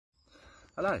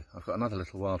Hello, I've got another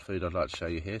little wild food I'd like to show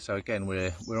you here. So again,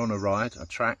 we're on a ride, a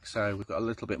track, so we've got a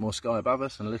little bit more sky above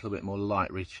us and a little bit more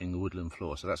light reaching the woodland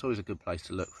floor. So that's always a good place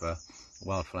to look for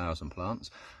wildflowers and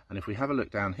plants. And if we have a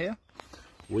look down here,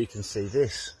 we can see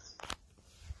this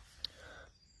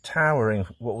towering,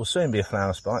 what will soon be a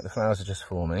flower spike. The flowers are just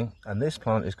forming, and this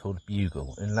plant is called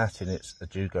Bugle. In Latin it's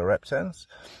Ajuga reptans.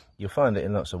 You'll find it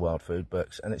in lots of wild food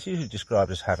books, and it's usually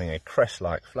described as having a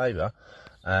cress-like flavour.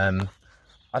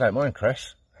 I don't mind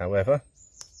cress, however,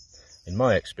 in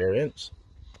my experience,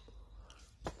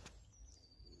 I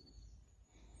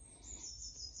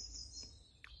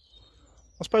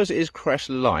suppose it is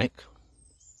cress-like.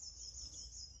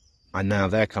 And now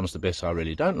there comes the bit I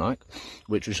really don't like,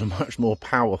 which is a much more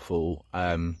powerful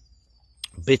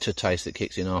bitter taste that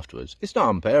kicks in afterwards. It's not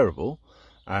unbearable,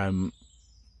 but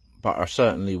I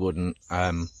certainly wouldn't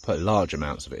put large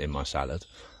amounts of it in my salad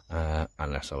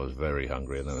unless I was very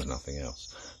hungry and there was nothing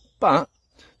else. But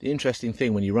the interesting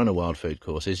thing when you run a wild food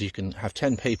course is you can have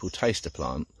 10 people taste a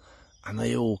plant and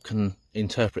they all can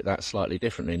interpret that slightly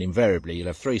differently, and invariably you'll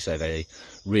have 3 say they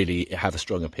really have a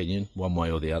strong opinion one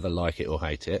way or the other, like it or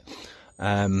hate it,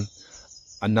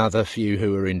 another few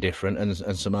who are indifferent,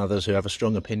 and some others who have a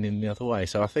strong opinion the other way.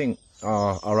 So I think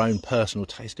our own personal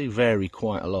tastes do vary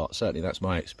quite a lot. Certainly that's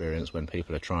my experience when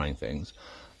people are trying things,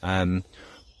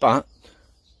 but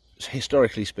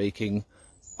historically speaking,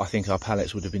 I think our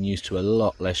palates would have been used to a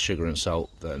lot less sugar and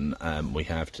salt than we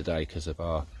have today because of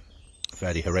our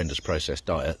fairly horrendous processed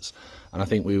diets. And I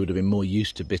think we would have been more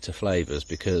used to bitter flavours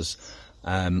because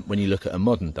when you look at a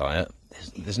modern diet,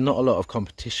 there's not a lot of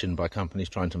competition by companies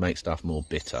trying to make stuff more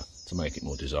bitter to make it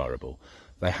more desirable.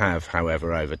 They have,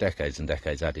 however, over decades and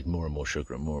decades added more and more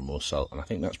sugar and more salt, and I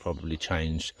think that's probably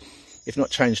changed, if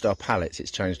not changed our palates, it's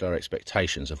changed our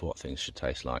expectations of what things should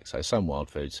taste like. So some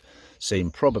wild foods seem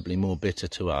probably more bitter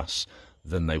to us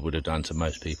than they would have done to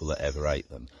most people that ever ate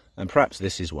them. And perhaps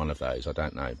this is one of those, I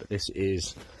don't know. But this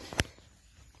is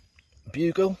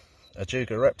Bugle,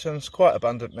 Ajuga reptans, quite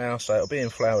abundant now, so it'll be in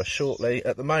flower shortly.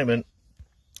 At the moment,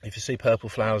 if you see purple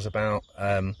flowers about,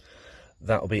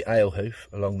 that'll be alehoof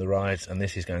along the rides, and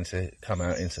this is going to come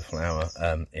out into flower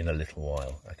in a little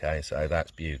while. Okay, so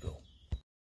that's Bugle.